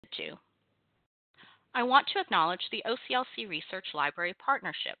to. I want to acknowledge the OCLC Research Library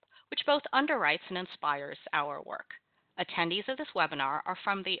Partnership, which both underwrites and inspires our work. Attendees of this webinar are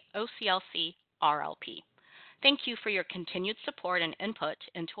from the OCLC RLP. Thank you for your continued support and input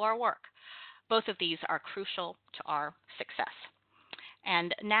into our work. Both of these are crucial to our success.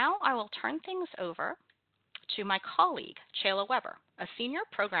 And now I will turn things over to my colleague, Chayla Weber, a Senior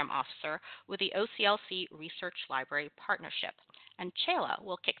Program Officer with the OCLC Research Library Partnership. And Chayla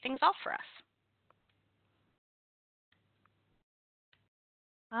will kick things off for us.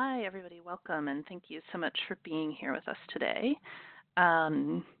 Hi, everybody. Welcome, and thank you so much for being here with us today.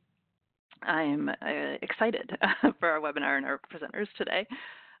 I'm excited for our webinar and our presenters today.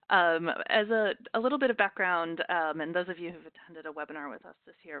 As a little bit of background, and those of you who've attended a webinar with us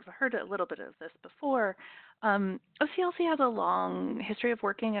this year have heard a little bit of this before, OCLC has a long history of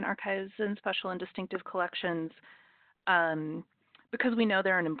working in archives and special and distinctive collections because we know they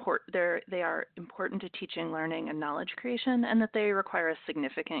are important to teaching, learning, and knowledge creation, and that they require a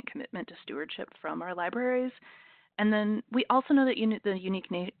significant commitment to stewardship from our libraries. And then we also know that the unique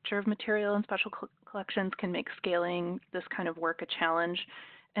nature of material and special collections can make scaling this kind of work a challenge.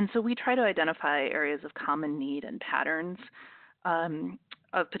 And so we try to identify areas of common need and patterns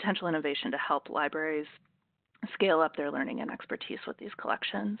of potential innovation to help libraries scale up their learning and expertise with these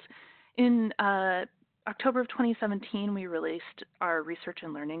collections. In October of 2017, we released our research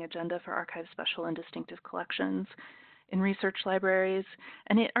and learning agenda for archive special and distinctive collections in research libraries,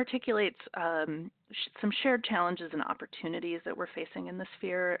 and it articulates some shared challenges and opportunities that we're facing in the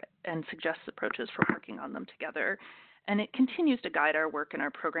sphere and suggests approaches for working on them together. And it continues to guide our work and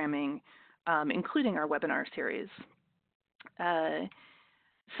our programming, including our webinar series.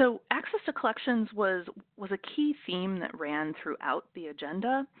 So access to collections was a key theme that ran throughout the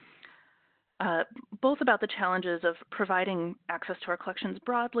agenda. Both about the challenges of providing access to our collections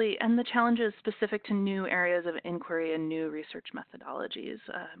broadly and the challenges specific to new areas of inquiry and new research methodologies,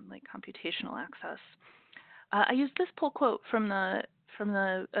 like computational access. I used this pull quote from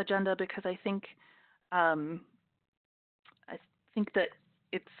the agenda because I think that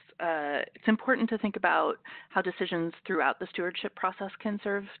it's important to think about how decisions throughout the stewardship process can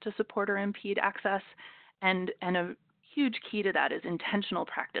serve to support or impede access, and a huge key to that is intentional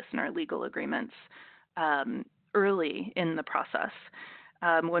practice in our legal agreements early in the process.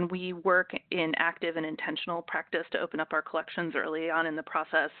 When we work in active and intentional practice to open up our collections early on in the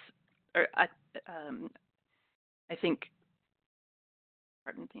process, I think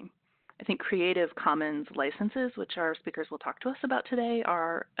Creative Commons licenses, which our speakers will talk to us about today,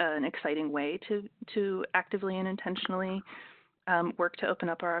 are an exciting way to actively and intentionally work to open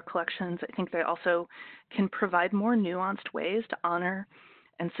up our collections. I think they also can provide more nuanced ways to honor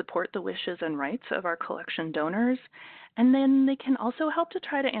and support the wishes and rights of our collection donors. And then they can also help to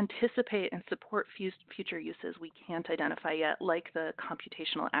try to anticipate and support future uses we can't identify yet, like the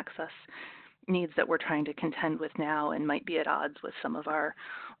computational access needs that we're trying to contend with now and might be at odds with some of our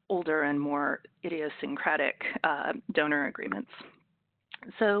older and more idiosyncratic donor agreements.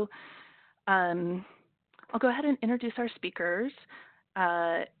 So I'll go ahead and introduce our speakers.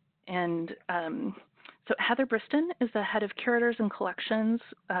 So Heather Briston is the head of curators and collections,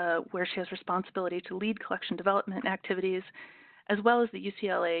 where she has responsibility to lead collection development activities, as well as the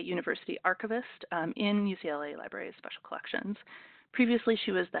UCLA University archivist in UCLA Library Special Collections. Previously,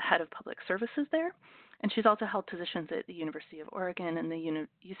 she was the head of public services there, and she's also held positions at the University of Oregon and the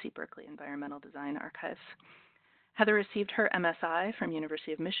UC Berkeley Environmental Design Archives. Heather received her MSI from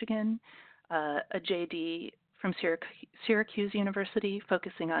University of Michigan, a JD from Syracuse University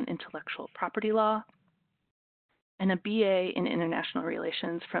focusing on intellectual property law, and a BA in international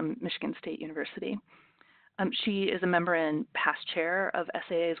relations from Michigan State University. She is a member and past chair of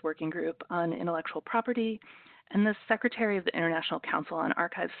SAA's working group on intellectual property and the secretary of the International Council on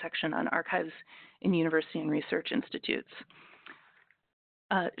Archives section on archives in university and research institutes.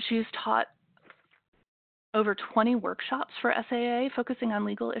 She's taught over 20 workshops for SAA focusing on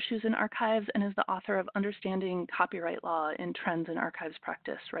legal issues in archives and is the author of Understanding Copyright Law in Trends in Archives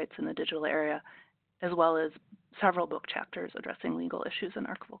Practice, Rights in the Digital Era, as well as several book chapters addressing legal issues in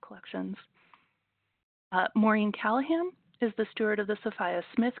archival collections. Maureen Callahan is the steward of the Sophia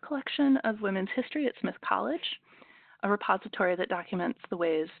Smith Collection of Women's History at Smith College, a repository that documents the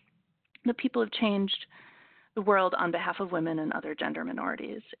ways that people have changed the world on behalf of women and other gender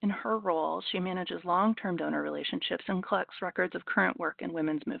minorities. In her role, she manages long-term donor relationships and collects records of current work in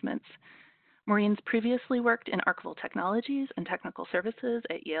women's movements. Maureen's previously worked in archival technologies and technical services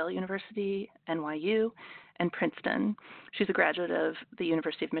at Yale University, NYU, and Princeton. She's a graduate of the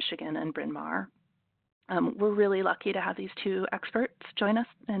University of Michigan and Bryn Mawr. We're really lucky to have these two experts join us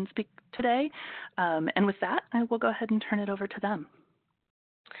and speak today. And with that, I will go ahead and turn it over to them.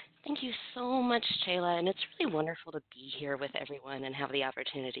 Thank you so much, Shayla, and it's really wonderful to be here with everyone and have the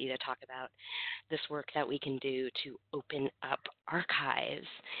opportunity to talk about this work that we can do to open up archives.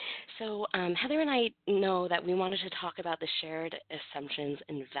 So Heather and I know that we wanted to talk about the shared assumptions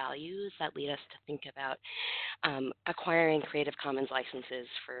and values that lead us to think about acquiring Creative Commons licenses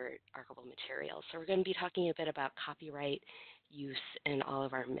for archival materials. So we're going to be talking a bit about copyright use in all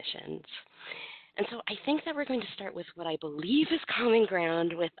of our missions. And so I think that we're going to start with what I believe is common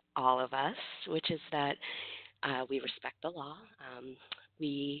ground with all of us, which is that we respect the law.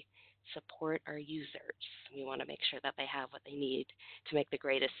 We support our users. We want to make sure that they have what they need to make the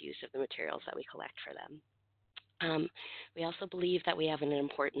greatest use of the materials that we collect for them. We also believe that we have an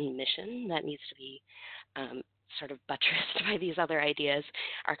important mission that needs to be sort of buttressed by these other ideas.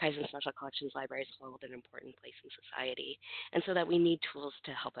 Archives and special collections libraries hold an important place in society, and so that we need tools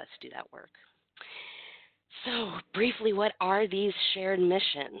to help us do that work. So briefly, what are these shared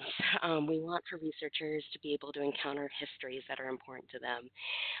missions? We want for researchers to be able to encounter histories that are important to them.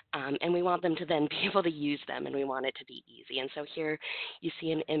 And we want them to then be able to use them, and we want it to be easy. And so here you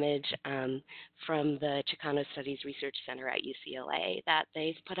see an image from the Chicano Studies Research Center at UCLA that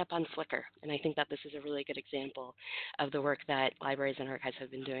they've put up on Flickr. And I think that this is a really good example of the work that libraries and archives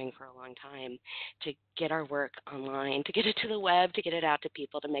have been doing for a long time to get our work online, to get it to the web, to get it out to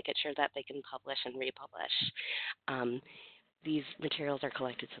people, to make it sure that they can publish and republish. These materials are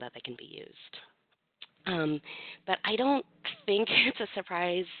collected so that they can be used. But I don't think it's a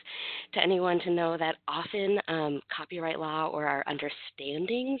surprise to anyone to know that often copyright law or our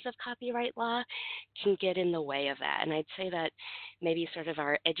understandings of copyright law can get in the way of that. And I'd say that maybe sort of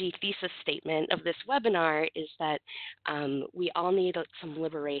our edgy thesis statement of this webinar is that we all need some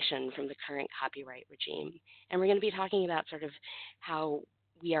liberation from the current copyright regime. And we're going to be talking about sort of how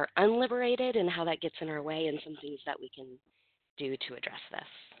we are unliberated and how that gets in our way and some things that we can do to address this.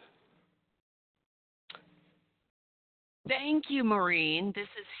 Thank you, Maureen. This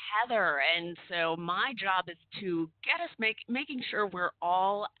is Heather, and so my job is to get us making sure we're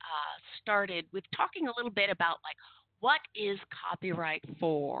all started with talking a little bit about like what is copyright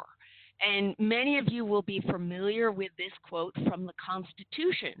for. And many of you will be familiar with this quote from the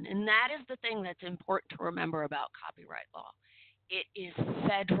Constitution, and that is the thing that's important to remember about copyright law. It is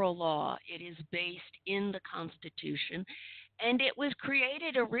federal law. It is based in the Constitution, and it was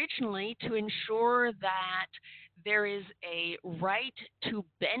created originally to ensure that there is a right to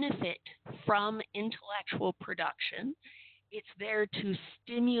benefit from intellectual production. It's there to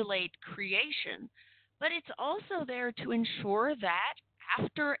stimulate creation, but it's also there to ensure that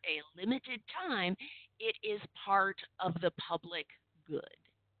after a limited time, it is part of the public good.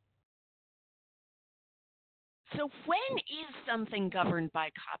 So when is something governed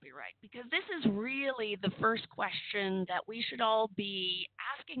by copyright? Because this is really the first question that we should all be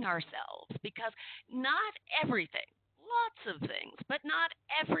asking ourselves, because not everything, lots of things, but not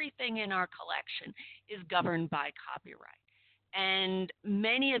everything in our collection is governed by copyright. And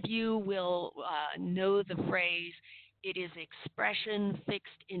many of you will know the phrase, it is expression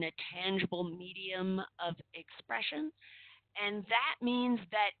fixed in a tangible medium of expression. And that means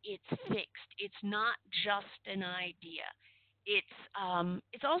that it's fixed. It's not just an idea.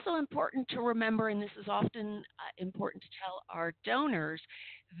 It's also important to remember, and this is often important to tell our donors,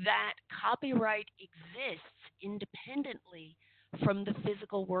 that copyright exists independently from the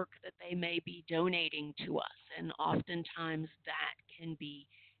physical work that they may be donating to us. And oftentimes that can be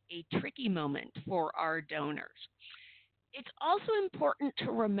a tricky moment for our donors. It's also important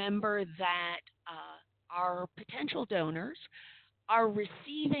to remember that our potential donors are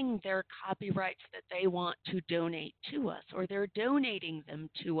receiving their copyrights that they want to donate to us, or they're donating them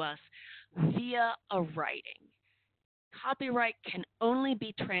to us via a writing. Copyright can only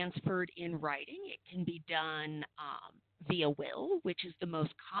be transferred in writing. It can be done via will, which is the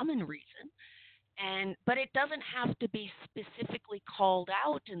most common reason. But it doesn't have to be specifically called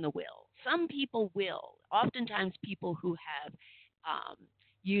out in the will. Some people will. Oftentimes people who have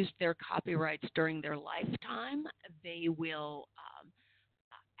used their copyrights during their lifetime, they will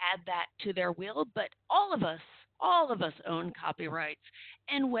add that to their will, but all of us own copyrights,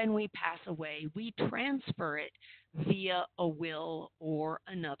 and when we pass away, we transfer it via a will or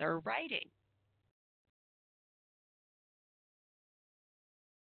another writing.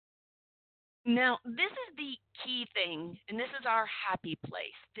 Now, this is the key thing, and this is our happy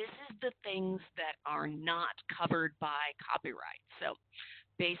place. This is the things that are not covered by copyright. So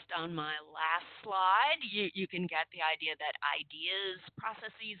based on my last slide, you can get the idea that ideas,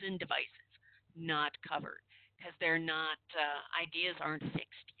 processes, and devices, not covered because they're not, ideas aren't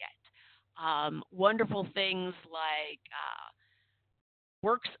fixed yet. Wonderful things like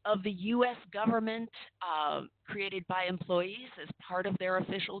works of the U.S. government created by employees as part of their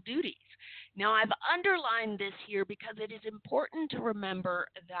official duties. Now, I've underlined this here because it is important to remember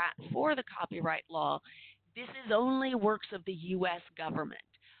that for the copyright law, this is only works of the U.S. government.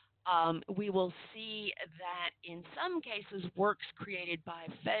 We will see that in some cases, works created by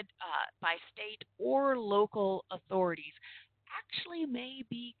state or local authorities actually may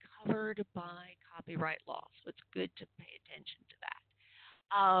be covered by copyright law. So it's good to pay attention to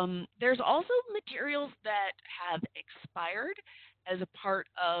that. There's also materials that have expired as a part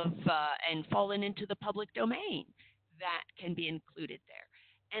of and fallen into the public domain that can be included there.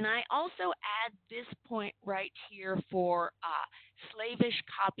 And I also add this point right here for slavish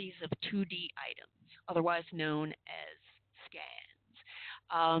copies of 2D items, otherwise known as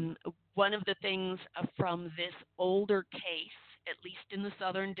scans. One of the things from this older case, at least in the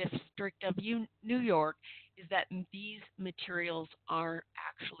Southern District of New York, is that these materials are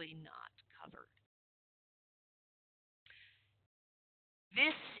actually not covered.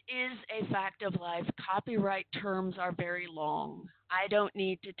 This is a fact of life. Copyright terms are very long. I don't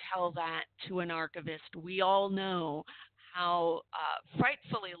need to tell that to an archivist. We all know how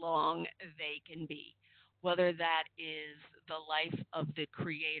frightfully long they can be, whether that is the life of the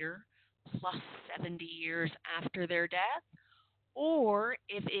creator plus 70 years after their death, or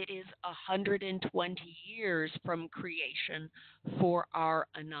if it is 120 years from creation for our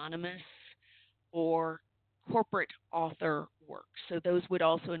anonymous or corporate author works. So those would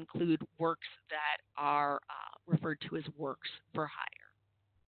also include works that are referred to as works for hire.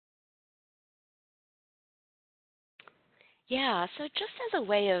 Yeah, so just as a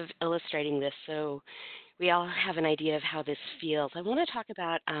way of illustrating this, so we all have an idea of how this feels, I want to talk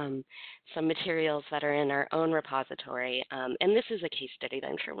about some materials that are in our own repository. And this is a case study that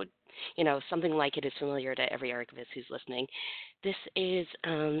I'm sure would, something like it is familiar to every archivist who's listening. This is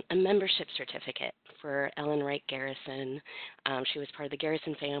a membership certificate for Ellen Wright Garrison. She was part of the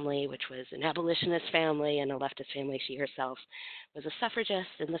Garrison family, which was an abolitionist family and a leftist family. She herself was a suffragist,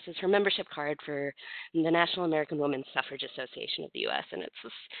 and this is her membership card for the National American Women's Suffrage Association of the U.S. And it's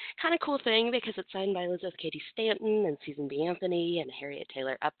this kind of cool thing because it's signed by Elizabeth Cady Stanton and Susan B. Anthony and Harriet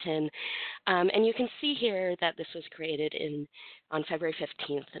Taylor Upton. And you can see here that this was created on February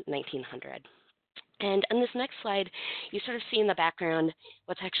 15th, 1900. And on this next slide, you sort of see in the background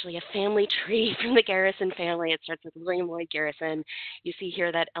what's actually a family tree from the Garrison family. It starts with William Lloyd Garrison. You see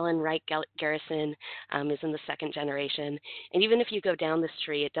here that Ellen Wright Garrison is in the second generation. And even if you go down this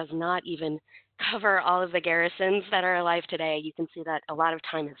tree, it does not even cover all of the Garrisons that are alive today. You can see that a lot of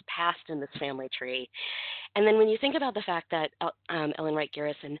time has passed in this family tree. And then when you think about the fact that Ellen Wright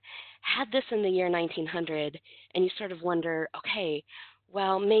Garrison had this in the year 1900, and you sort of wonder, okay,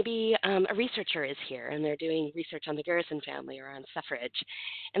 well, maybe a researcher is here and they're doing research on the Garrison family or on suffrage,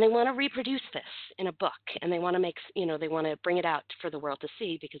 and they want to reproduce this in a book, and they want to they want to bring it out for the world to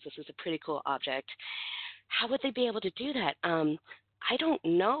see because this is a pretty cool object. How would they be able to do that? I don't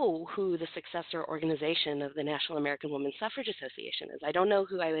know who the successor organization of the National American Women's Suffrage Association is. I don't know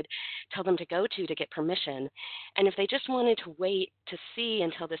who I would tell them to go to get permission. And if they just wanted to wait to see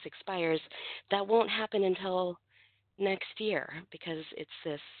until this expires, that won't happen until next year because it's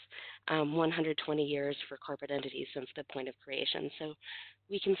this 120 years for corporate entities since the point of creation. So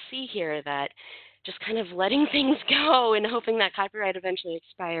we can see here that just kind of letting things go and hoping that copyright eventually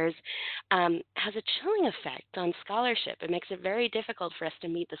expires has a chilling effect on scholarship. It makes it very difficult for us to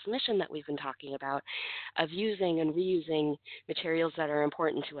meet this mission that we've been talking about of using and reusing materials that are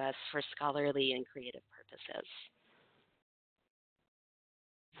important to us for scholarly and creative purposes.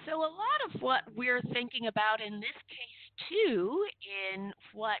 So a lot of what we're thinking about in this case, too, in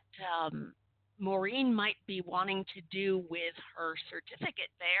what Maureen might be wanting to do with her certificate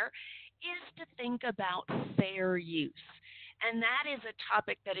there, is to think about fair use. And that is a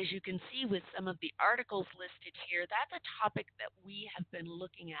topic that, as you can see with some of the articles listed here, that's a topic that we have been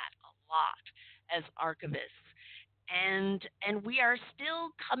looking at a lot as archivists. And we are still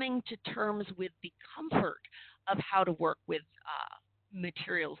coming to terms with the comfort of how to work with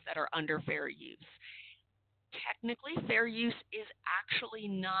materials that are under fair use. Technically, fair use is actually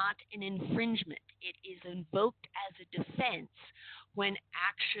not an infringement. It is invoked as a defense when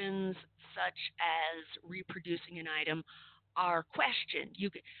actions such as reproducing an item are questioned.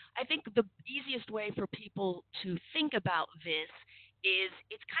 I think the easiest way for people to think about this is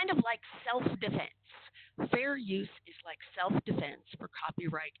it's kind of like self-defense. Fair use is like self-defense for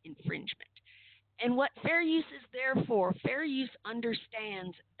copyright infringement. And what fair use is there for, fair use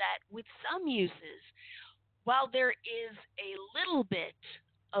understands that with some uses, while there is a little bit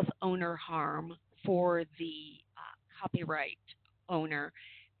of owner harm for the copyright owner,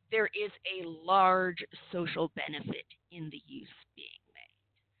 there is a large social benefit in the use being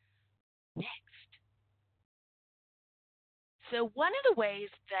made. Next. So one of the ways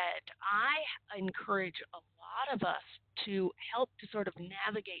that I encourage a lot of us to help to sort of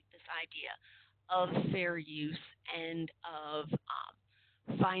navigate this idea of fair use and of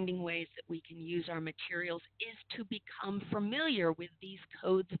finding ways that we can use our materials is to become familiar with these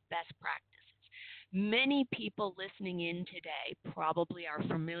codes of best practices. Many people listening in today probably are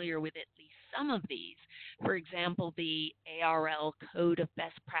familiar with at least some of these. For example, the ARL Code of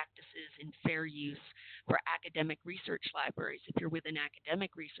Best Practices in Fair Use for academic research libraries, if you're with an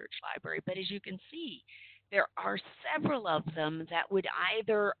academic research library. But as you can see, there are several of them that would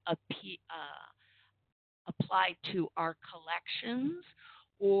either apply to our collections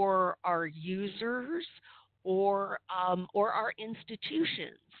or our users or our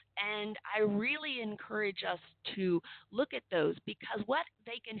institutions. And I really encourage us to look at those because what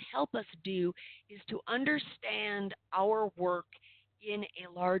they can help us do is to understand our work in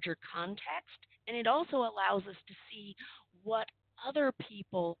a larger context. And it also allows us to see what other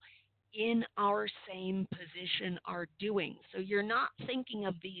people in our same position are doing. So you're not thinking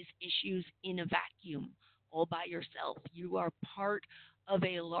of these issues in a vacuum all by yourself. You are part of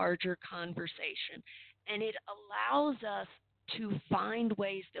a larger conversation. And it allows us to find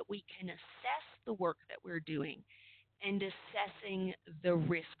ways that we can assess the work that we're doing and assessing the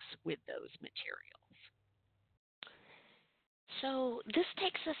risks with those materials. So this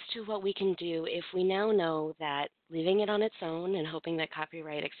takes us to what we can do if we now know that leaving it on its own and hoping that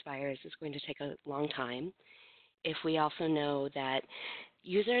copyright expires is going to take a long time. If we also know that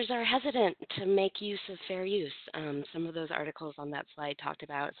users are hesitant to make use of fair use. Some of those articles on that slide talked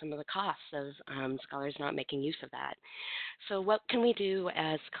about some of the costs of scholars not making use of that. So what can we do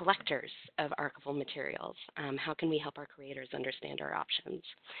as collectors of archival materials? How can we help our creators understand our options?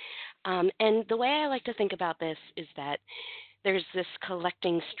 And the way I like to think about this is that there's this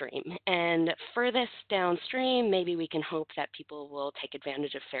collecting stream, and furthest downstream, maybe we can hope that people will take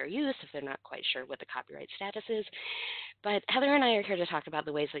advantage of fair use if they're not quite sure what the copyright status is. But Heather and I are here to talk about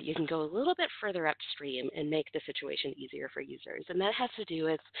the ways that you can go a little bit further upstream and make the situation easier for users. And that has to do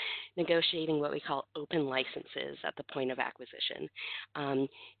with negotiating what we call open licenses at the point of acquisition.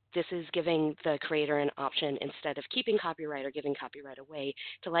 This is giving the creator an option instead of keeping copyright or giving copyright away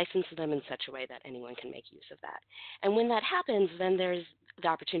to license them in such a way that anyone can make use of that. And when that happens, then there's the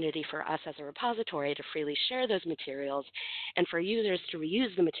opportunity for us as a repository to freely share those materials and for users to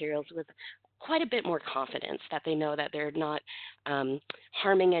reuse the materials with quite a bit more confidence that they know that they're not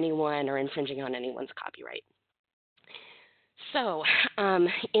harming anyone or infringing on anyone's copyright. So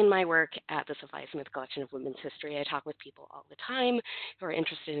in my work at the Sophia Smith Collection of Women's History, I talk with people all the time who are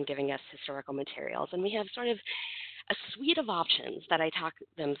interested in giving us historical materials. And we have sort of a suite of options that I talk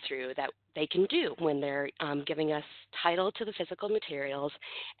them through that they can do when they're giving us title to the physical materials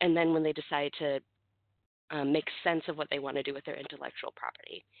and then when they decide to make sense of what they want to do with their intellectual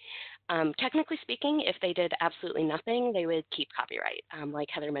property. Technically speaking, if they did absolutely nothing, they would keep copyright. Like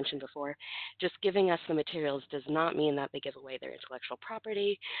Heather mentioned before, just giving us the materials does not mean that they give away their intellectual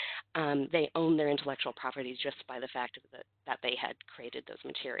property. They own their intellectual property just by the fact that they had created those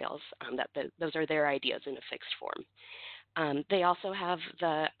materials, those are their ideas in a fixed form. They also have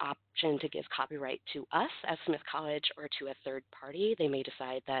the option to give copyright to us as Smith College or to a third party. They may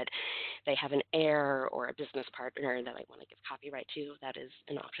decide that they have an heir or a business partner that they want to give copyright to. That is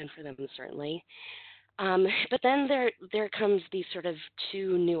an option for them, certainly. But then there comes these sort of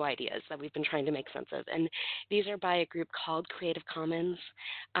two new ideas that we've been trying to make sense of. And these are by a group called Creative Commons.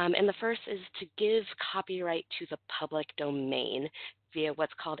 And the first is to give copyright to the public domain via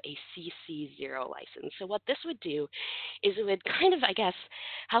what's called a CC0 license. So what this would do is it would kind of, I guess,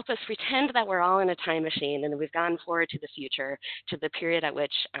 help us pretend that we're all in a time machine and we've gone forward to the future, to the period at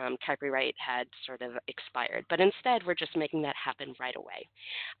which copyright had sort of expired. But instead, we're just making that happen right away.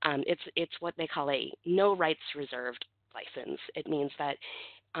 It's what they call a no rights reserved license. It means that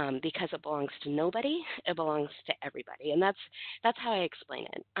because it belongs to nobody, it belongs to everybody. And that's how I explain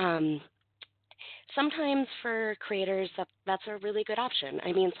it. Sometimes for creators, that's a really good option.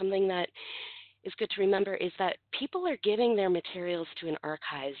 I mean, something that is good to remember is that people are giving their materials to an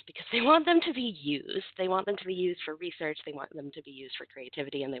archive because they want them to be used. They want them to be used for research, they want them to be used for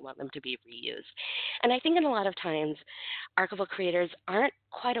creativity, and they want them to be reused. And I think in a lot of times, archival creators aren't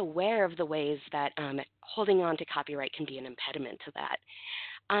quite aware of the ways that holding on to copyright can be an impediment to that.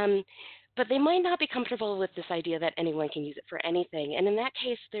 but they might not be comfortable with this idea that anyone can use it for anything. And in that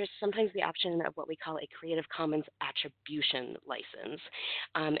case, there's sometimes the option of what we call a Creative Commons attribution license.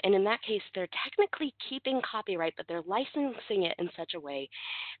 And in that case, they're technically keeping copyright, but they're licensing it in such a way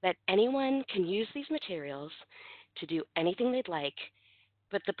that anyone can use these materials to do anything they'd like,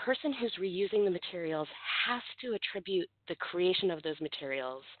 but the person who's reusing the materials has to attribute the creation of those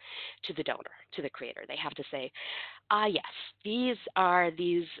materials to the donor, to the creator. They have to say, yes, these are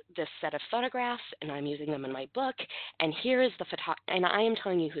this set of photographs, and I'm using them in my book, and here is the and I am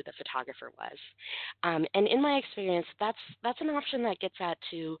telling you who the photographer was. And in my experience, that's an option that gets at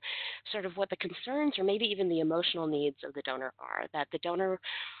to sort of what the concerns or maybe even the emotional needs of the donor are, that the donor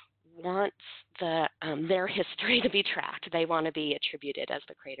wants their history to be tracked. They want to be attributed as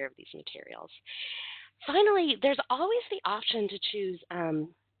the creator of these materials. Finally, there's always the option to choose,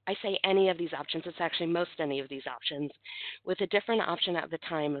 I say any of these options, it's actually most any of these options, with a different option at the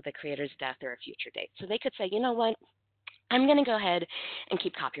time of the creator's death or a future date. So they could say, you know what, I'm going to go ahead and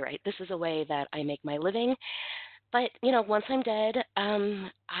keep copyright. This is a way that I make my living. But, once I'm dead,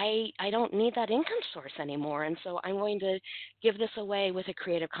 I don't need that income source anymore. And so I'm going to give this away with a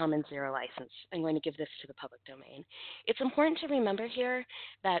Creative Commons Zero license. I'm going to give this to the public domain. It's important to remember here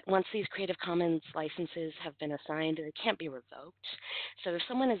that once these Creative Commons licenses have been assigned, they can't be revoked. So if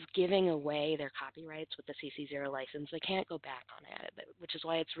someone is giving away their copyrights with the CC0 license, they can't go back on it, which is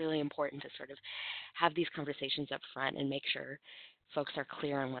why it's really important to sort of have these conversations up front and make sure folks are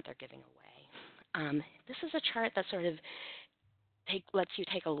clear on what they're giving away. This is a chart that sort of lets you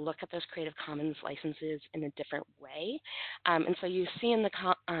take a look at those Creative Commons licenses in a different way. And so you see in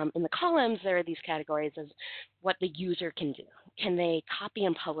the columns, there are these categories of what the user can do. Can they copy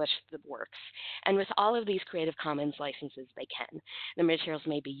and publish the works? And with all of these Creative Commons licenses, they can. The materials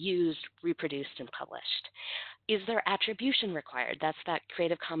may be used, reproduced, and published. Is there attribution required? That's that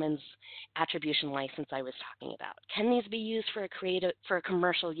Creative Commons attribution license I was talking about. Can these be used for a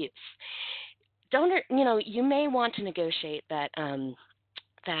commercial use? You may want to negotiate that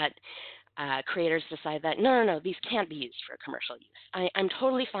creators decide that no, these can't be used for commercial use. I'm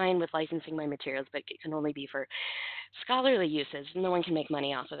totally fine with licensing my materials, but it can only be for scholarly uses. No one can make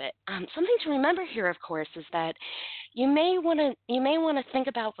money off of it. Something to remember here, of course, is that you may want to think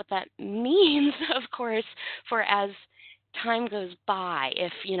about what that means, of course, for as time goes by.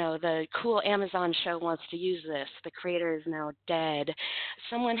 If the cool Amazon show wants to use this, the creator is now dead.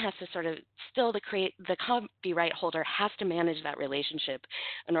 Someone has to sort of the copyright holder has to manage that relationship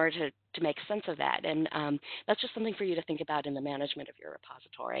in order to make sense of that. And that's just something for you to think about in the management of your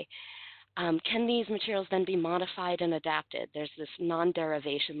repository. Can these materials then be modified and adapted? There's this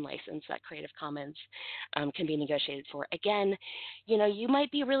non-derivation license that Creative Commons can be negotiated for. Again, you might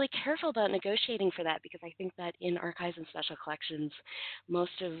be really careful about negotiating for that, because I think that in archives and special collections,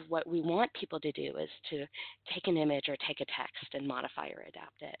 most of what we want people to do is to take an image or take a text and modify or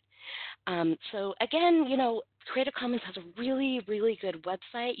adapt it. So again, Creative Commons has a really, really good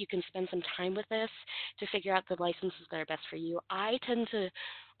website. You can spend some time with this to figure out the licenses that are best for you. I tend to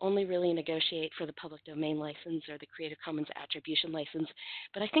only really negotiate for the public domain license or the Creative Commons attribution license,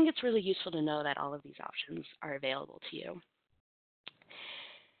 but I think it's really useful to know that all of these options are available to you.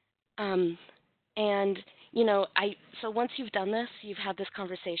 So once you've done this, you've had this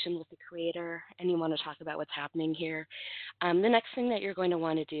conversation with the creator, and you want to talk about what's happening here. The next thing that you're going to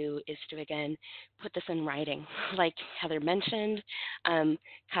want to do is to, again, put this in writing. Like Heather mentioned,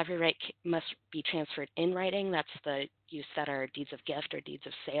 copyright must be transferred in writing. That's the use that our deeds of gift or deeds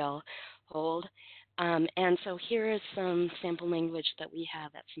of sale hold. And so here is some sample language that we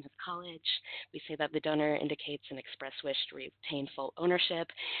have at Smith College. We say that the donor indicates an express wish to retain full ownership,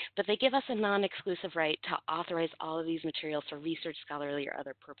 but they give us a non-exclusive right to authorize all of these materials for research, scholarly, or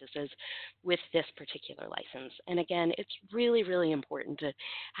other purposes with this particular license. And again, it's really, really important to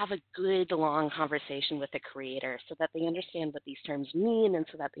have a good, long conversation with the creator so that they understand what these terms mean and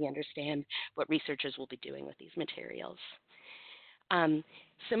so that they understand what researchers will be doing with these materials.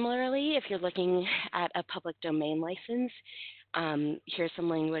 Similarly, if you're looking at a public domain license, here's some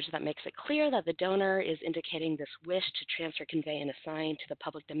language that makes it clear that the donor is indicating this wish to transfer, convey, and assign to the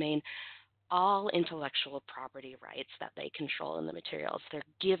public domain all intellectual property rights that they control in the materials. They're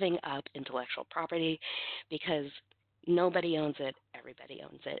giving up intellectual property because nobody owns it, everybody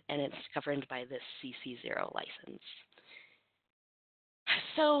owns it, and it's governed by this CC0 license.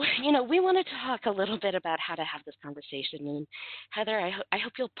 So, we wanted to talk a little bit about how to have this conversation. And Heather, I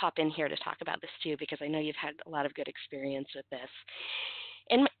hope you'll pop in here to talk about this too, because I know you've had a lot of good experience with this.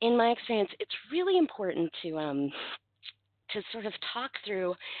 In my experience, it's really important to sort of talk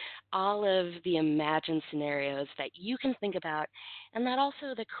through all of the imagined scenarios that you can think about and that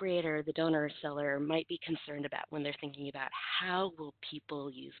also the creator, the donor or seller might be concerned about when they're thinking about how will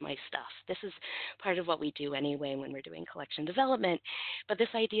people use my stuff. This is part of what we do anyway when we're doing collection development, but this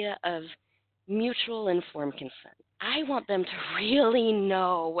idea of mutual informed consent. I want them to really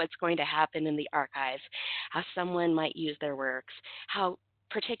know what's going to happen in the archives, how someone might use their works, how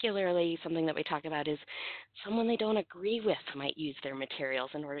particularly something that we talk about is someone they don't agree with might use their materials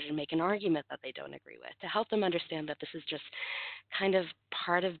in order to make an argument that they don't agree with, to help them understand that this is just kind of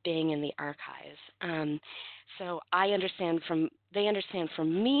part of being in the archives. So they understand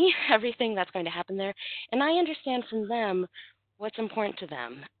from me everything that's going to happen there, and I understand from them what's important to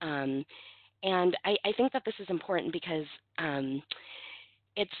them. And I think that this is important because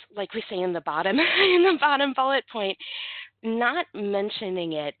it's like we say in the bottom in the bottom bullet point, not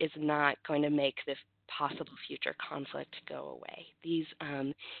mentioning it is not going to make this possible future conflict go away.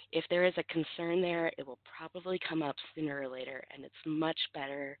 If there is a concern there, it will probably come up sooner or later, and it's much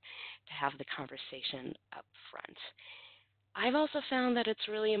better to have the conversation up front. I've also found that it's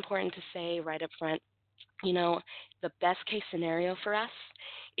really important to say right up front, the best case scenario for us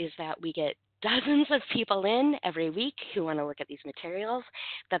is that we get dozens of people in every week who want to look at these materials,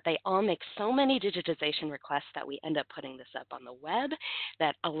 that they all make so many digitization requests that we end up putting this up on the web,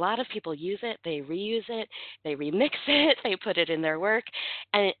 that a lot of people use it, they reuse it, they remix it, they put it in their work,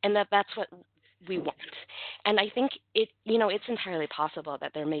 and that's what we want. And I think it's entirely possible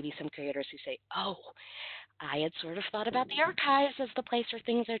that there may be some creators who say, oh, I had sort of thought about the archives as the place where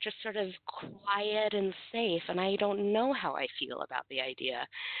things are just sort of quiet and safe, and I don't know how I feel about the idea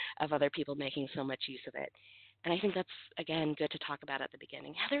of other people making so much use of it. And I think that's, again, good to talk about at the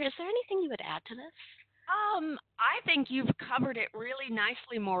beginning. Heather, is there anything you would add to this? I think you've covered it really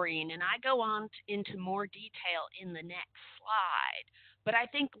nicely, Maureen, and I go on into more detail in the next slide. But I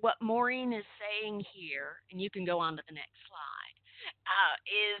think what Maureen is saying here, and you can go on to the next slide,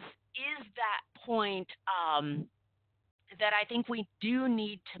 is that point that I think we do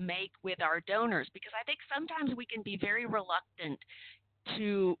need to make with our donors, because I think sometimes we can be very reluctant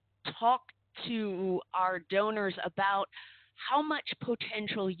to talk to our donors about how much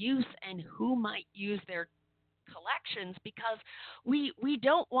potential use and who might use their collections, because we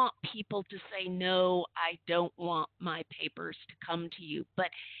don't want people to say, no, I don't want my papers to come to you. But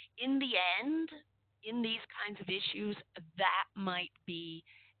in the end, in these kinds of issues, that might be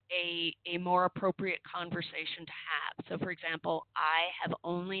a more appropriate conversation to have. So, for example, I have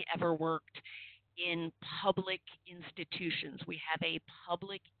only ever worked in public institutions. We have a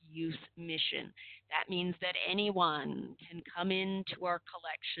public use mission. That means that anyone can come into our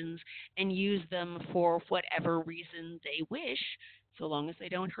collections and use them for whatever reason they wish, so long as they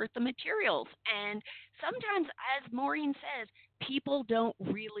don't hurt the materials. And sometimes, as Maureen says, people don't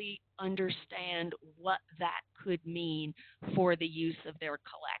really understand what that could mean for the use of their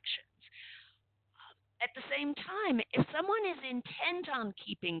collections. At the same time, if someone is intent on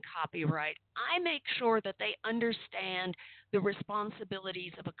keeping copyright, I make sure that they understand the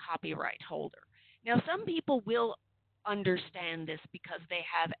responsibilities of a copyright holder. Now, some people will understand this because they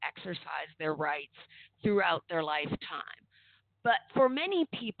have exercised their rights throughout their lifetime. But for many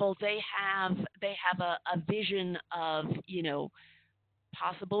people, they have a vision of,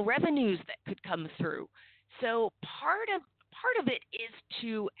 possible revenues that could come through. So part of it is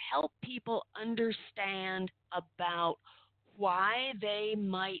to help people understand about why they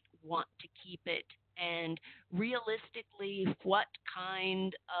might want to keep it and realistically what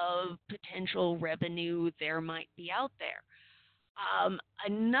kind of potential revenue there might be out there.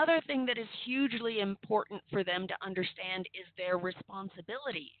 Another thing that is hugely important for them to understand is their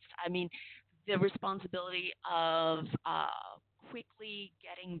responsibilities. I mean, the responsibility of quickly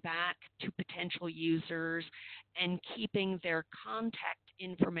getting back to potential users and keeping their contact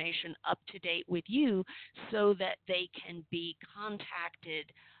information up to date with you so that they can be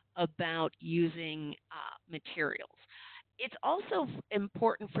contacted about using materials. It's also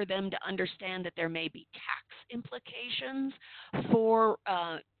important for them to understand that there may be tax implications for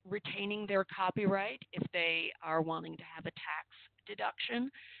retaining their copyright if they are wanting to have a tax deduction.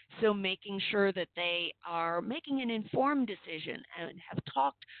 So making sure that they are making an informed decision and have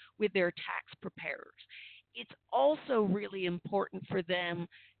talked with their tax preparers. It's also really important for them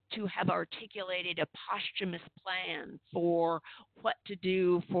to have articulated a posthumous plan for what to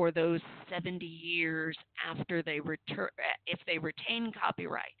do for those 70 years after they if they retain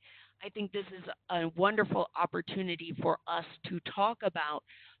copyright. I think this is a wonderful opportunity for us to talk about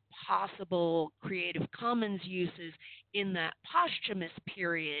possible Creative Commons uses in that posthumous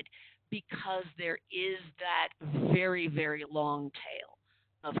period, because there is that very, very long tail.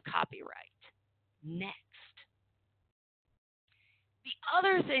 of copyright. Next. The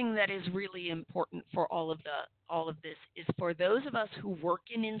other thing that is really important for all of this is for those of us who work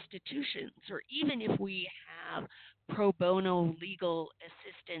in institutions, or even if we have pro bono legal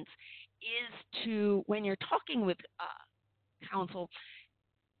assistance, is to, when you're talking with counsel,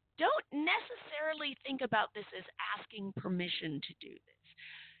 don't necessarily think about this as asking permission to do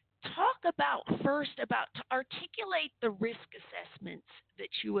this. Talk about first about to articulate the risk assessments that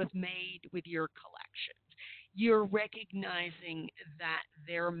you have made with your collections. You're recognizing that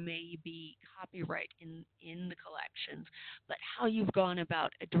there may be copyright in the collections, but how you've gone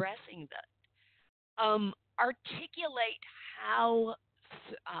about addressing that. Articulate how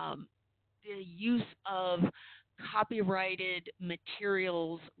the use of copyrighted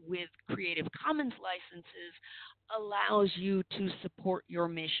materials with Creative Commons licenses allows you to support your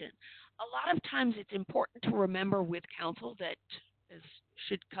mission. A lot of times it's important to remember with counsel that, as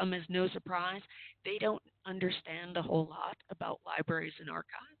should come as no surprise, they don't understand a whole lot about libraries and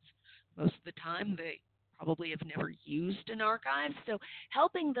archives. Most of the time they probably have never used an archive, so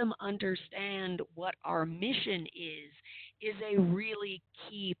helping them understand what our mission is a really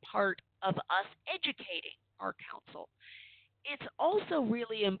key part of us educating our counsel. It's also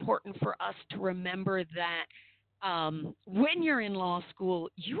really important for us to remember that when you're in law school,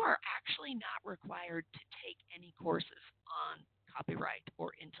 you are actually not required to take any courses on copyright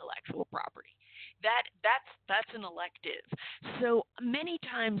or intellectual property. That's an elective. So many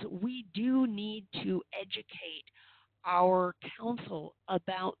times we do need to educate our counsel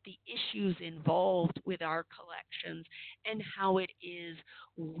about the issues involved with our collections and how it is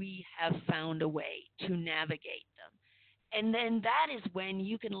we have found a way to navigate them. And then that is when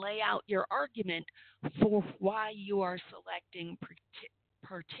you can lay out your argument for why you are selecting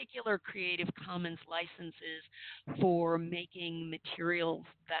particular Creative Commons licenses for making materials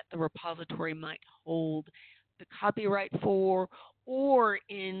that the repository might hold the copyright for, or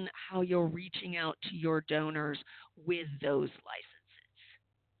in how you're reaching out to your donors with those licenses.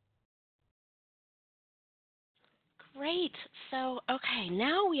 Great. So, okay,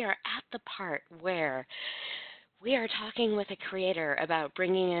 now we are at the part where we are talking with a creator about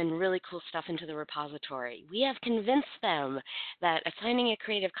bringing in really cool stuff into the repository. We have convinced them that assigning a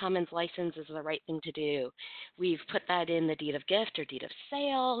Creative Commons license is the right thing to do. We've put that in the deed of gift or deed of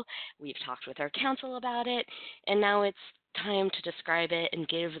sale. We've talked with our counsel about it, and now it's time to describe it and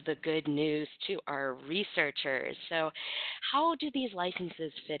give the good news to our researchers. So how do these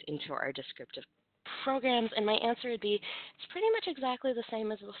licenses fit into our descriptive programs? And my answer would be it's pretty much exactly the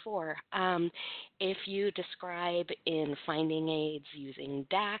same as before. If you describe in finding aids using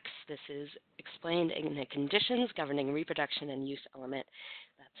DAX, this is explained in the conditions governing reproduction and use element.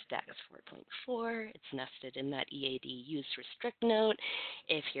 That's DAX 4.4. It's nested in that EAD use restrict note.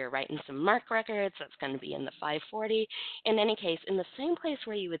 If you're writing some MARC records, that's going to be in the 540. In any case, in the same place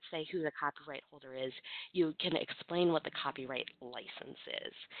where you would say who the copyright holder is, you can explain what the copyright license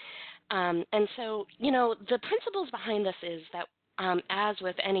is. And so, the principles behind this is that, as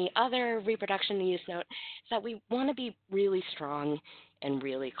with any other reproduction and use note, is that we want to be really strong and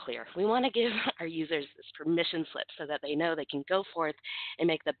really clear. We want to give our users this permission slip so that they know they can go forth and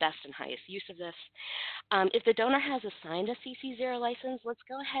make the best and highest use of this. If the donor has assigned a CC0 license, let's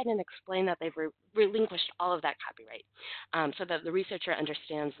go ahead and explain that they've relinquished all of that copyright, so that the researcher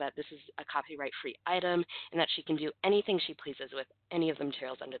understands that this is a copyright-free item and that she can do anything she pleases with any of the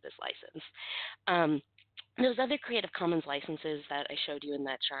materials under this license. Those other Creative Commons licenses that I showed you in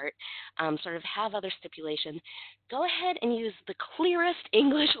that chart sort of have other stipulation. Go ahead and use the clearest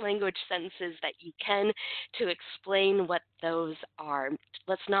English language sentences that you can to explain what those are.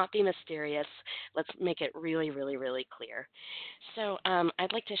 Let's not be mysterious. Let's make it really, really, really clear. So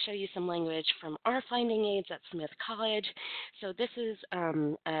I'd like to show you some language from our finding aids at Smith College. So this is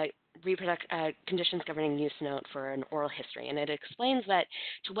conditions governing use note for an oral history, and it explains that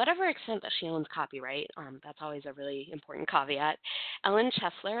to whatever extent that she owns copyright, that's always a really important caveat, Ellen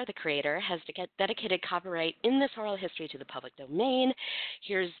Chesler, the creator, has dedicated copyright in this oral history to the public domain.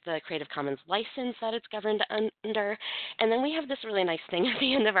 Here's the Creative Commons license that it's governed under, and then we have this really nice thing at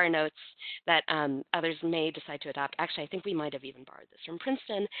the end of our notes that others may decide to adopt. Actually, I think we might have even borrowed this from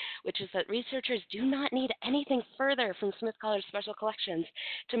Princeton, which is that researchers do not need anything further from Smith College Special Collections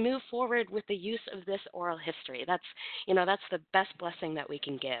to move forward with the use of this oral history. That's the best blessing that we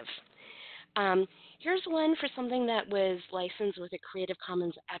can give. Here's one for something that was licensed with a Creative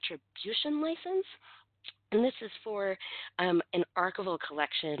Commons attribution license. And this is for an archival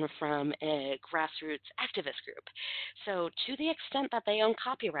collection from a grassroots activist group. So to the extent that they own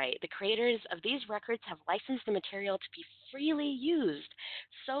copyright, the creators of these records have licensed the material to be freely used,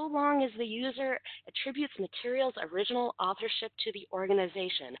 so long as the user attributes material's original authorship to the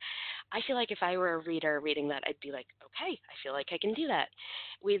organization. I feel like if I were a reader reading that, I'd be like, okay, I feel like I can do that.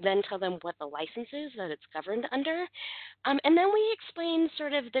 We then tell them what the license is that it's governed under, and then we explain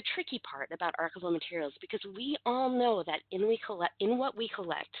sort of the tricky part about archival materials, because we all know that in what we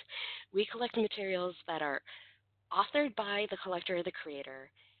collect materials that are authored by the collector or the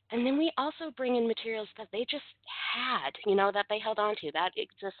creator. And then we also bring in materials that they just had, that they held on to. That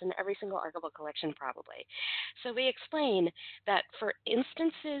exists in every single archival collection probably. So we explain that for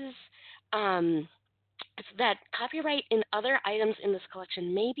instances, um, that copyright in other items in this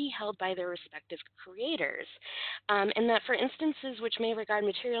collection may be held by their respective creators, and that for instances which may regard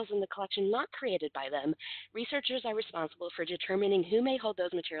materials in the collection not created by them, researchers are responsible for determining who may hold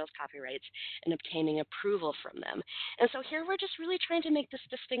those materials' copyrights and obtaining approval from them. And so here we're just really trying to make this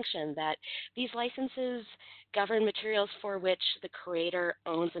distinction that these licenses govern materials for which the creator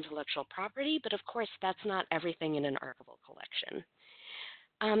owns intellectual property, but of course that's not everything in an archival collection.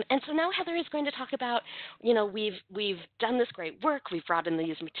 And so now Heather is going to talk about, we've done this great work, we've brought in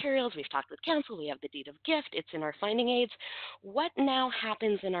these materials, we've talked with council, we have the deed of gift, it's in our finding aids. What now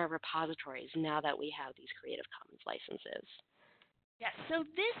happens in our repositories now that we have these Creative Commons licenses? Yeah, so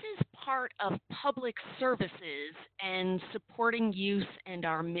this is part of public services and supporting use and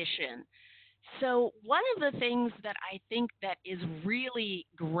our mission. So one of the things that I think that is really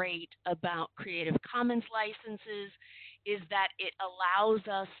great about Creative Commons licenses is that it allows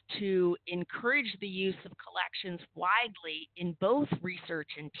us to encourage the use of collections widely in both research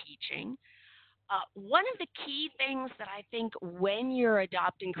and teaching. One of the key things that I think when you're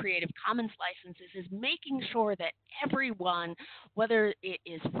adopting Creative Commons licenses is making sure that everyone, whether it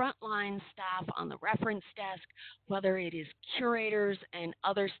is frontline staff on the reference desk, whether it is curators and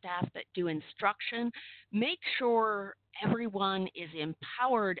other staff that do instruction, make sure everyone is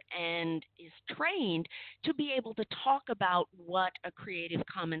empowered and is trained to be able to talk about what a Creative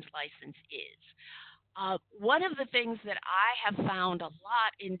Commons license is. One of the things that I have found a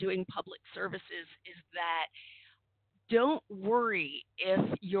lot in doing public services is that don't worry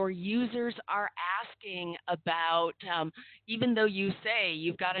if your users are asking about, even though you say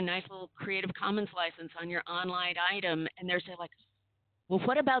you've got a nice little Creative Commons license on your online item, and they're saying like, well,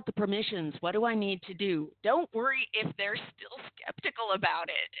 what about the permissions? What do I need to do? Don't worry if they're still skeptical about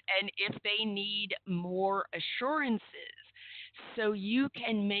it and if they need more assurances. So you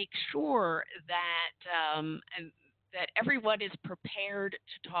can make sure that that everyone is prepared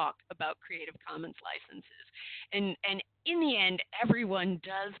to talk about Creative Commons licenses. And in the end, everyone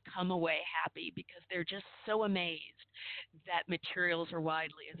does come away happy because they're just so amazed that materials are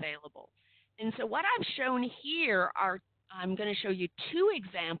widely available. And so what I've shown here are, I'm going to show you two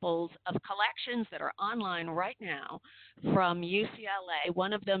examples of collections that are online right now from UCLA.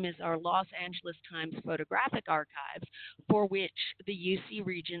 One of them is our Los Angeles Times Photographic Archives, for which the UC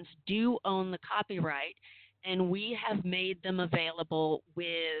Regents do own the copyright, and we have made them available with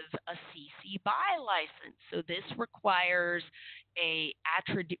a CC BY license. So this requires a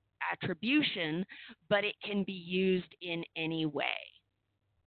attribution, but it can be used in any way.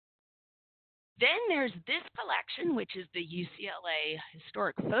 Then there's this collection, which is the UCLA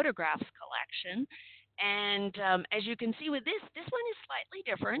Historic Photographs Collection. And as you can see with this one is slightly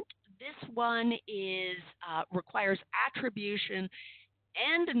different. This one is requires attribution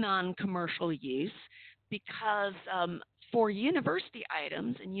and non-commercial use because for university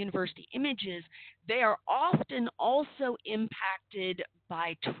items and university images, they are often also impacted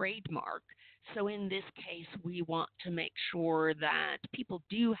by trademark. So in this case, we want to make sure that people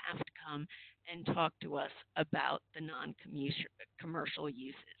do have to come and talk to us about the non-commercial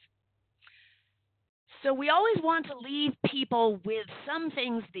uses. So we always want to leave people with some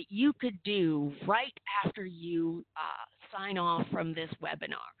things that you could do right after you sign off from this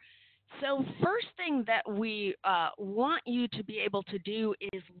webinar. So first thing that we want you to be able to do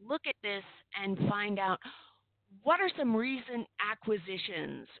is look at this and find out what are some recent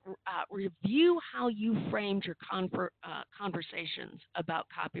acquisitions. Review how you framed your conversations about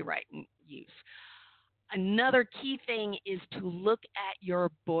copyright and use. Another key thing is to look at your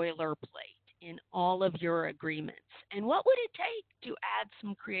boilerplate in all of your agreements. And what would it take to add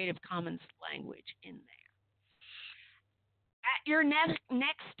some Creative Commons language in there? At your next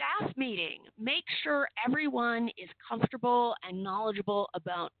staff meeting, make sure everyone is comfortable and knowledgeable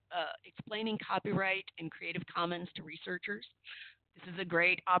about explaining copyright and Creative Commons to researchers. This is a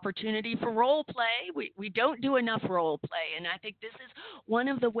great opportunity for role play. We don't do enough role play, and I think this is one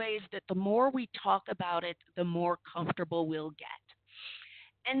of the ways that the more we talk about it, the more comfortable we'll get.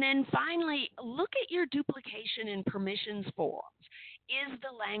 And then finally, look at your duplication and permissions forms. Is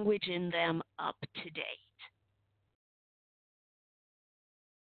the language in them up to date?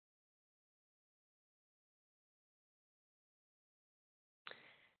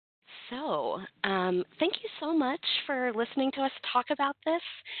 So, thank you so much for listening to us talk about this.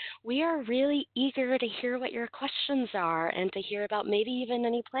 We are really eager to hear what your questions are and to hear about maybe even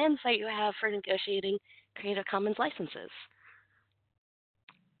any plans that you have for negotiating Creative Commons licenses.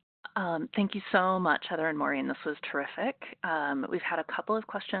 Thank you so much, Heather and Maureen. This was terrific. We've had a couple of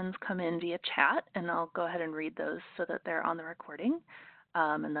questions come in via chat, and I'll go ahead and read those so that they're on the recording,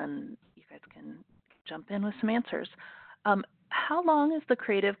 and then you guys can jump in with some answers. How long is the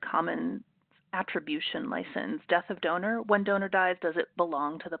Creative Commons attribution license? Death of donor? When donor dies, does it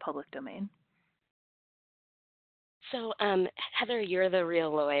belong to the public domain? So, Heather, you're the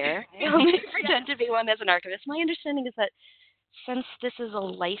real lawyer. I only pretend to be one as an archivist. My understanding is that since this is a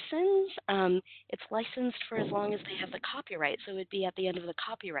license, it's licensed for as long as they have the copyright. So it would be at the end of the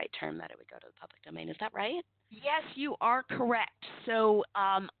copyright term that it would go to the public domain. Is that right? Yes, you are correct. So,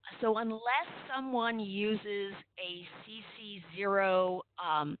 so unless someone uses a CC0,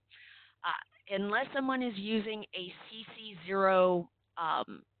 unless someone is using a CC0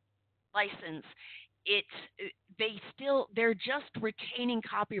 license, they're just retaining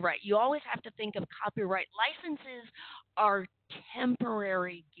copyright. You always have to think of copyright licenses are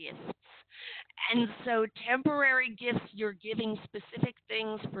temporary gifts. And so temporary gifts, you're giving specific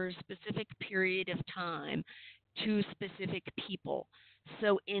things for a specific period of time to specific people.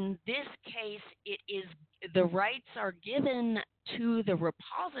 So in this case, it is the rights are given to the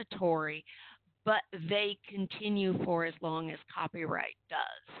repository, but they continue for as long as copyright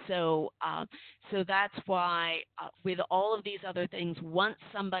does. So, so that's why with all of these other things, once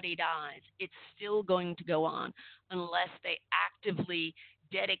somebody dies, it's still going to go on unless they actively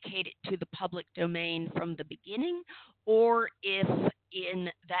dedicate it to the public domain from the beginning, or if in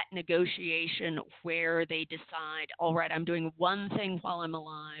that negotiation where they decide, all right, I'm doing one thing while I'm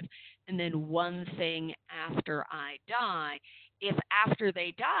alive and then one thing after I die. If after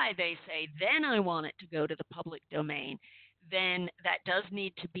they die, they say, then I want it to go to the public domain, then that does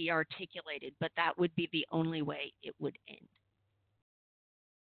need to be articulated, but that would be the only way it would end.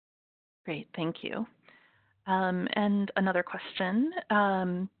 Great, thank you. And another question.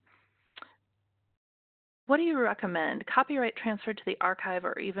 What do you recommend? Copyright transferred to the archive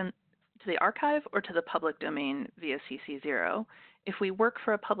or even to the archive or to the public domain via CC0? If we work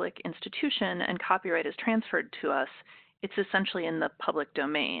for a public institution and copyright is transferred to us, it's essentially in the public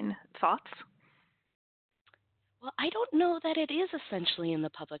domain. Thoughts? Well, I don't know that it is essentially in the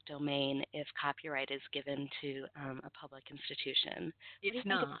public domain if copyright is given to a public institution. It's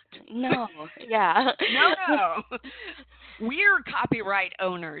not. No, yeah. No. We're copyright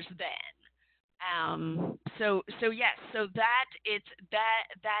owners then. So yes, so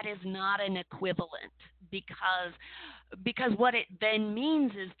that is not an equivalent because what it then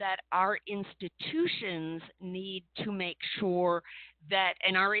means is that our institutions need to make sure that,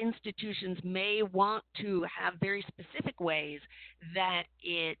 and our institutions may want to have very specific ways that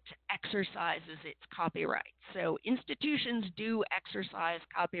it exercises its copyright. So institutions do exercise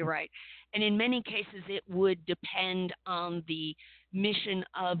copyright, and in many cases it would depend on the mission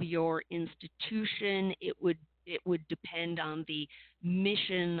of your institution. It would depend on the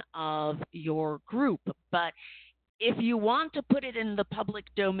mission of your group. But if you want to put it in the public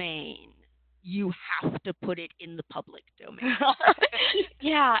domain, you have to put it in the public domain.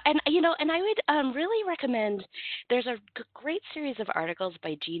 Yeah, and and I would really recommend. There's a great series of articles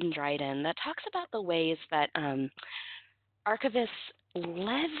by Jean Dryden that talks about the ways that archivists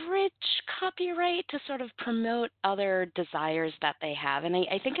leverage copyright to sort of promote other desires that they have. And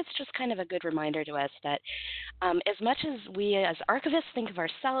I think it's just kind of a good reminder to us that as much as we as archivists think of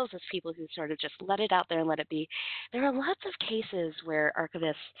ourselves as people who sort of just let it out there and let it be, there are lots of cases where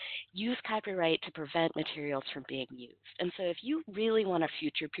archivists use copyright to prevent materials from being used. And so if you really want to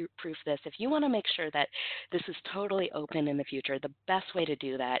future-proof this, if you want to make sure that this is totally open in the future, the best way to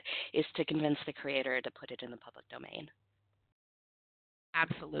do that is to convince the creator to put it in the public domain.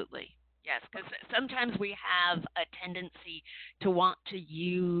 Absolutely. Yes, because sometimes we have a tendency to want to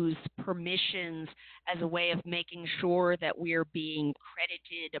use permissions as a way of making sure that we're being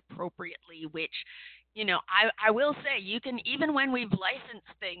credited appropriately, which, I will say, you can, even when we've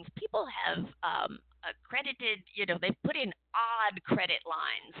licensed things, people have credited, they've put in odd credit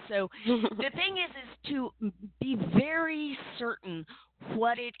lines. So the thing is to be very certain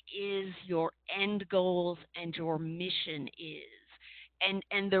what it is your end goals and your mission is.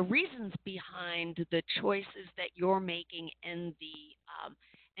 And the reasons behind the choices that you're making and the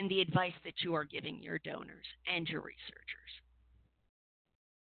and the advice that you are giving your donors and your researchers.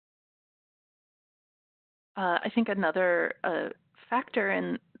 I think another factor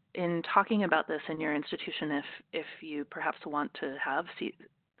in talking about this in your institution, if you perhaps want to have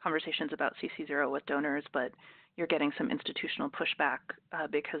conversations about CC0 with donors, but you're getting some institutional pushback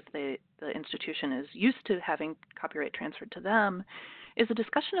because the institution is used to having copyright transferred to them, is a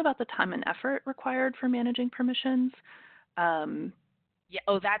discussion about the time and effort required for managing permissions. Yeah,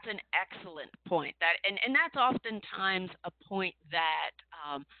 oh, that's an excellent point. And that's oftentimes a point that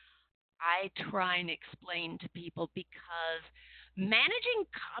I try and explain to people, because managing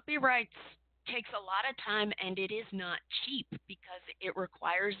copyrights takes a lot of time, and it is not cheap because it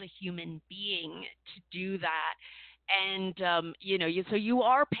requires a human being to do that. And so you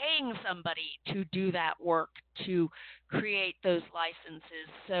are paying somebody to do that work, to create those licenses.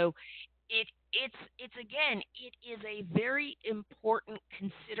 So it's again, it is a very important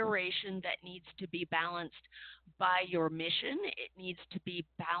consideration that needs to be balanced by your mission. It needs to be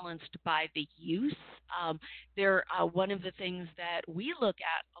balanced by the use. One of the things that we look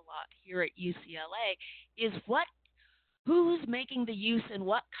at a lot here at UCLA is who's making the use and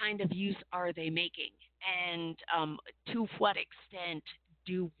what kind of use are they making, and to what extent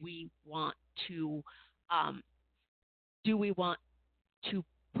do we want to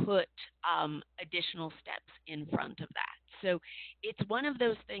put additional steps in front of that. So it's one of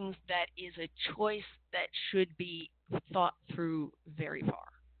those things that is a choice that should be thought through very far.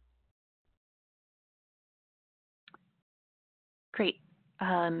 Great.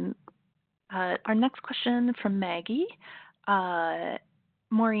 Our next question from Maggie.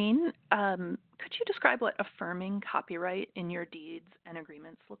 Maureen, could you describe what affirming copyright in your deeds and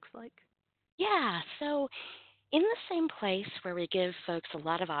agreements looks like? Yeah, so in the same place where we give folks a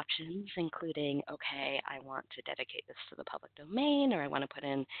lot of options, including, okay, I want to dedicate this to the public domain, or I want to put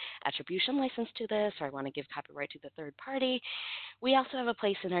in attribution license to this, or I want to give copyright to the third party, we also have a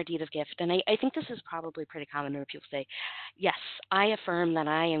place in our deed of gift. And I think this is probably pretty common where people say, yes, I affirm that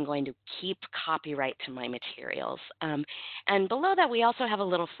I am going to keep copyright to my materials. And below that, we also have a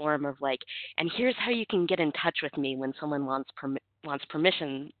little form of like, and here's how you can get in touch with me when someone wants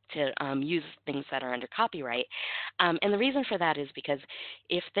permission to use things that are under copyright. And the reason for that is because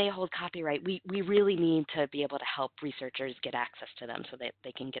if they hold copyright, we really need to be able to help researchers get access to them so that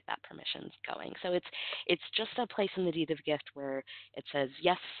they can get that permissions going. So it's just a place in the deed of gift where it says,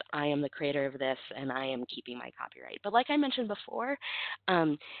 yes, I am the creator of this and I am keeping my copyright. But like I mentioned before,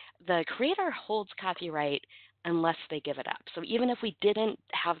 the creator holds copyright unless they give it up. So even if we didn't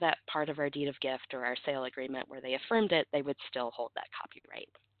have that part of our deed of gift or our sale agreement where they affirmed it, they would still hold that copyright.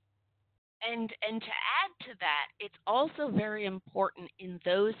 And to add to that, it's also very important in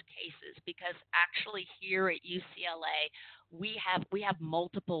those cases, because actually here at UCLA, we have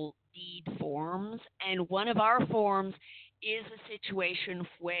multiple deed forms, and one of our forms is a situation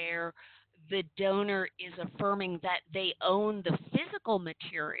where the donor is affirming that they own the physical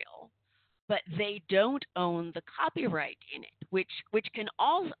material, but they don't own the copyright in it, which can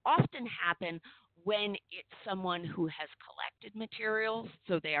often happen when it's someone who has collected materials,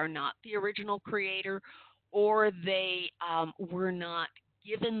 so they are not the original creator, or they were not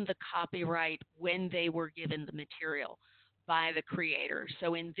given the copyright when they were given the material by the creator.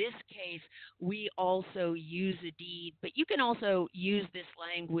 So in this case, we also use a deed, but you can also use this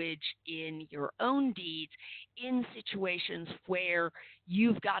language in your own deeds in situations where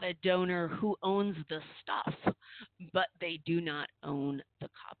you've got a donor who owns the stuff, but they do not own the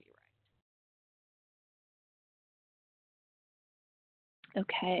copyright.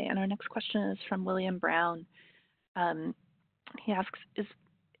 Okay, and our next question is from William Brown. He asks,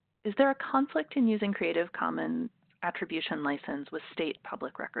 is there a conflict in using Creative Commons attribution license with state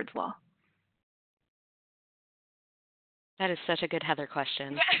public records law? That is such a good Heather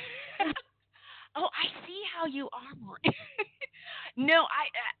question. Oh, I see how you are, Maureen. No,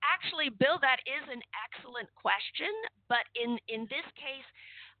 actually, Bill, that is an excellent question. But in this case,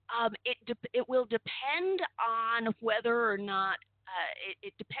 it will depend on whether or not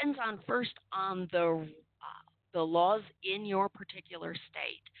it depends on first on the laws in your particular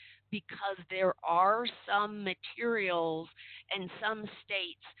state, because there are some materials and some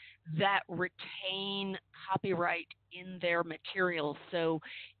states that retain copyright in their materials. So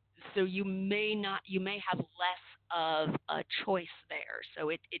you may have less of a choice there.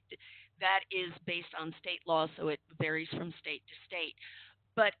 So that is based on state law, so it varies from state to state.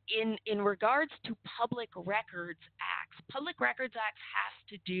 But in regards to Public Records Acts has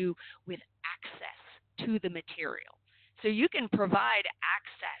to do with access to the material. So you can provide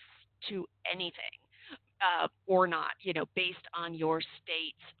access to anything. or not, based on your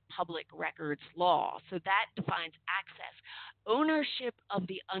state's public records law. So that defines access. Ownership of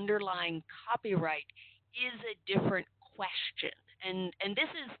the underlying copyright is a different question. And this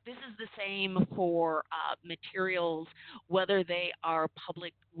is the same for materials, whether they are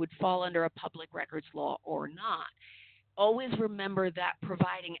would fall under a public records law or not. Always remember that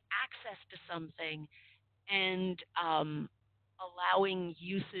providing access to something and allowing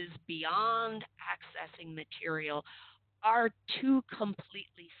uses beyond accessing material are two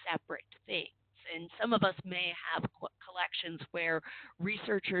completely separate things. And some of us may have collections where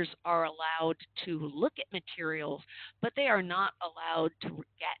researchers are allowed to look at materials, but they are not allowed to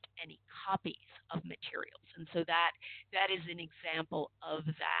get any copies of materials. And so that is an example of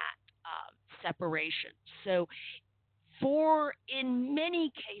that separation. So in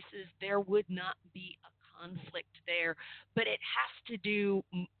many cases, there would not be a conflict there, but it has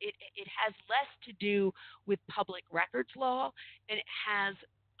less to do with public records law, and it has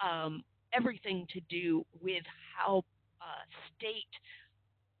everything to do with how state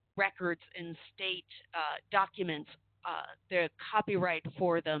records and state documents, the copyright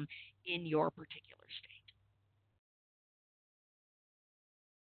for them in your particular state.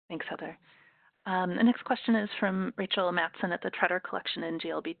 Thanks, Heather. The next question is from Rachel Matson at the Tretter Collection in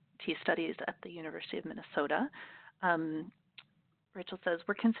GLBT Studies at the University of Minnesota. Rachel says,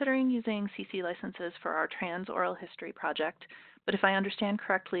 we're considering using CC licenses for our trans oral history project, but if I understand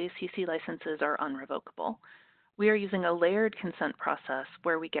correctly, CC licenses are unrevocable. We are using a layered consent process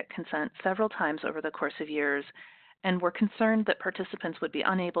where we get consent several times over the course of years, and we're concerned that participants would be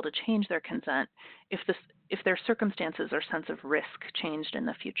unable to change their consent if their circumstances or sense of risk changed in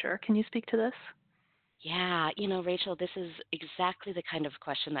the future. Can you speak to this? Yeah, Rachel, this is exactly the kind of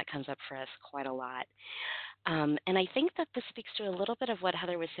question that comes up for us quite a lot. And I think that this speaks to a little bit of what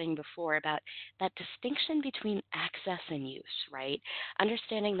Heather was saying before about that distinction between access and use, right?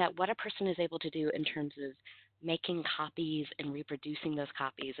 Understanding that what a person is able to do in terms of making copies and reproducing those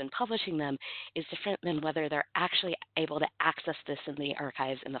copies and publishing them is different than whether they're actually able to access this in the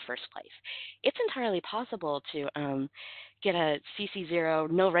archives in the first place. It's entirely possible to get a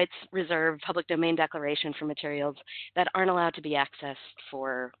CC0, no rights reserved public domain declaration for materials that aren't allowed to be accessed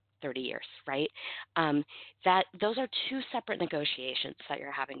for 30 years, right? Those are two separate negotiations that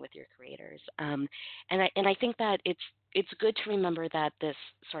you're having with your creators. And I think that it's good to remember that this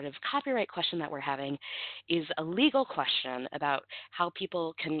sort of copyright question that we're having is a legal question about how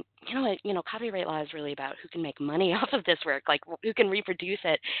people can, copyright law is really about who can make money off of this work, like who can reproduce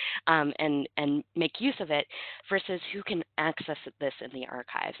it and make use of it versus who can access this in the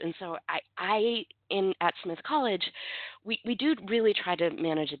archives. And so at Smith College, we do really try to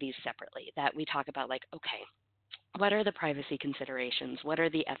manage these separately, that we talk about like, okay, what are the privacy considerations? What are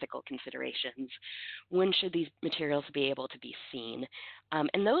the ethical considerations? When should these materials be able to be seen?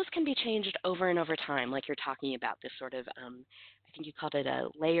 And those can be changed over and over time, like you're talking about this sort of, I think you called it a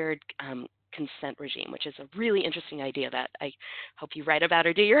layered consent regime, which is a really interesting idea that I hope you write about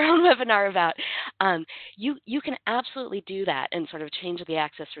or do your own webinar about. You can absolutely do that and sort of change the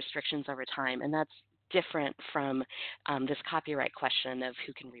access restrictions over time, and that's different from this copyright question of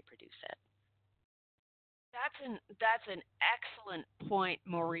who can reproduce it. That's an excellent point,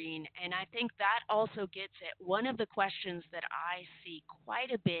 Maureen, and I think that also gets at one of the questions that I see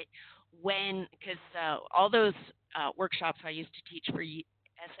quite a bit because all those workshops I used to teach for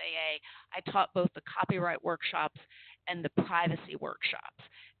SAA, I taught both the copyright workshops and the privacy workshops.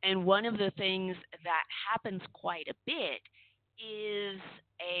 And one of the things that happens quite a bit is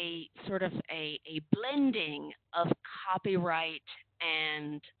a sort of a blending of copyright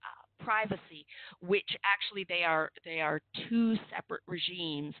and privacy, which actually they are two separate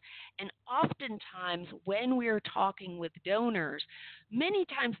regimes. And oftentimes when we're talking with donors, many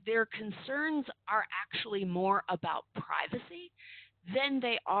times their concerns are actually more about privacy than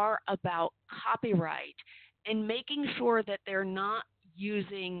they are about copyright, and making sure that they're not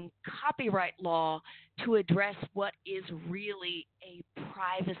using copyright law to address what is really a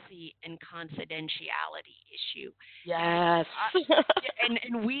privacy and confidentiality issue. Yes.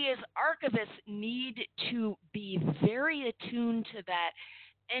 And we as archivists need to be very attuned to that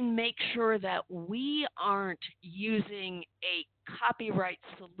and make sure that we aren't using a copyright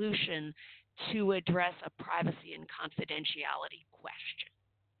solution to address a privacy and confidentiality question.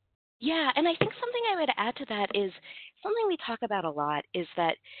 Yeah, and I think something I would add to that is something we talk about a lot is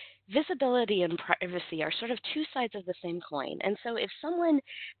that visibility and privacy are sort of two sides of the same coin. And so if someone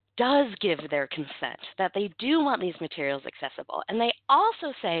does give their consent, that they do want these materials accessible, and they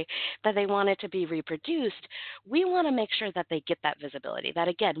also say that they want it to be reproduced, we want to make sure that they get that visibility, that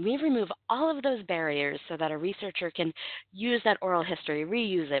again, we remove all of those barriers so that a researcher can use that oral history,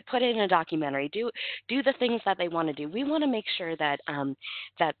 reuse it, put it in a documentary, do the things that they want to do. We want to make sure that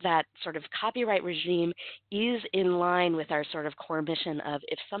that sort of copyright regime is in line with our sort of core mission of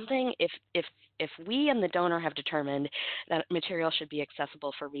if we and the donor have determined that material should be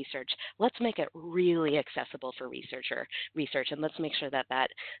accessible for research, let's make it really accessible for research, and let's make sure that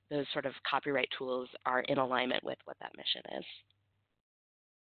those sort of copyright tools are in alignment with what that mission is.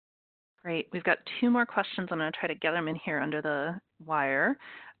 Great. We've got 2 more questions. I'm going to try to get them in here under the wire.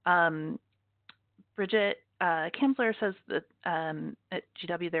 Bridget Kamsler says that at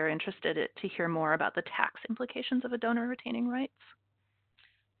GW they're interested to hear more about the tax implications of a donor retaining rights.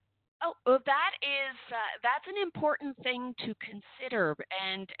 Oh, well, that's an important thing to consider,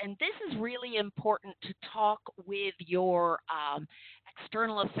 and this is really important to talk with your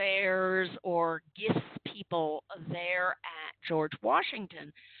external affairs or gifts people there at George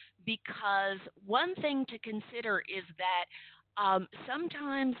Washington, because one thing to consider is that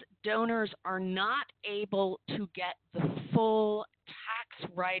sometimes donors are not able to get the full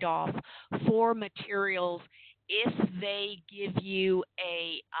tax write-off for materials if they give you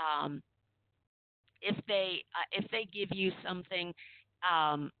a if they give you something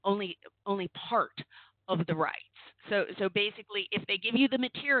only part of the rights. So basically, if they give you the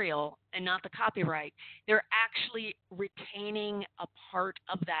material and not the copyright, they're actually retaining a part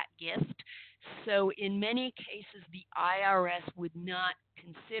of that gift. So in many cases, the IRS would not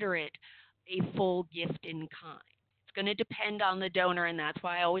consider it a full gift in kind. It's going to depend on the donor, and that's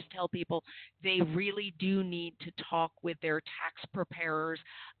why I always tell people they really do need to talk with their tax preparers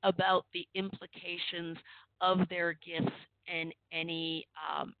about the implications of their gifts and any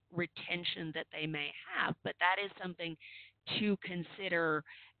retention that they may have. But that is something to consider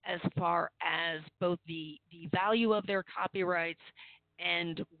as far as both the value of their copyrights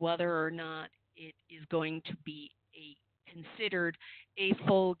and whether or not it is going to be considered a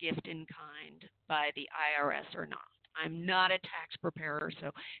full gift in kind by the IRS or not. I'm not a tax preparer, so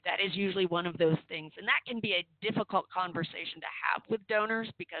that is usually one of those things. And that can be a difficult conversation to have with donors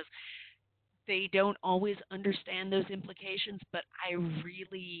because they don't always understand those implications, but I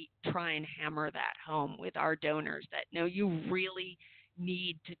really try and hammer that home with our donors that, no, you really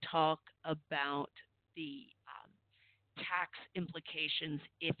need to talk about the tax implications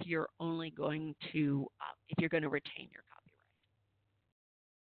if you're only going to, if you're going to retain your copyright.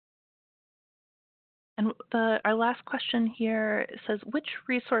 And our last question here says, which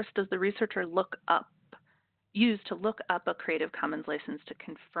resource does the researcher use to look up a Creative Commons license to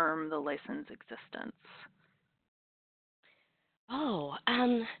confirm the license existence? Oh,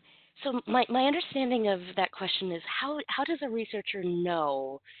 so my understanding of that question is how does a researcher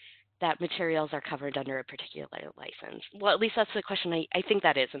know that materials are covered under a particular license? Well, at least that's the question I think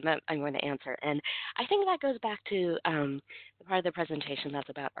that is, and that I'm going to answer. And I think that goes back to the part of the presentation that's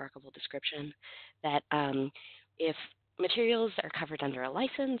about archival description, that if materials are covered under a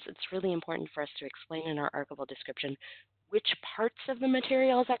license, it's really important for us to explain in our archival description which parts of the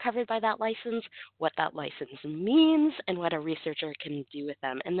materials are covered by that license, what that license means, and what a researcher can do with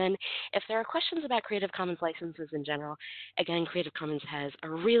them. And then if there are questions about Creative Commons licenses in general, again, Creative Commons has a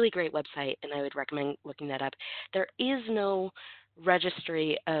really great website, and I would recommend looking that up. There is no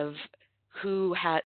registry of who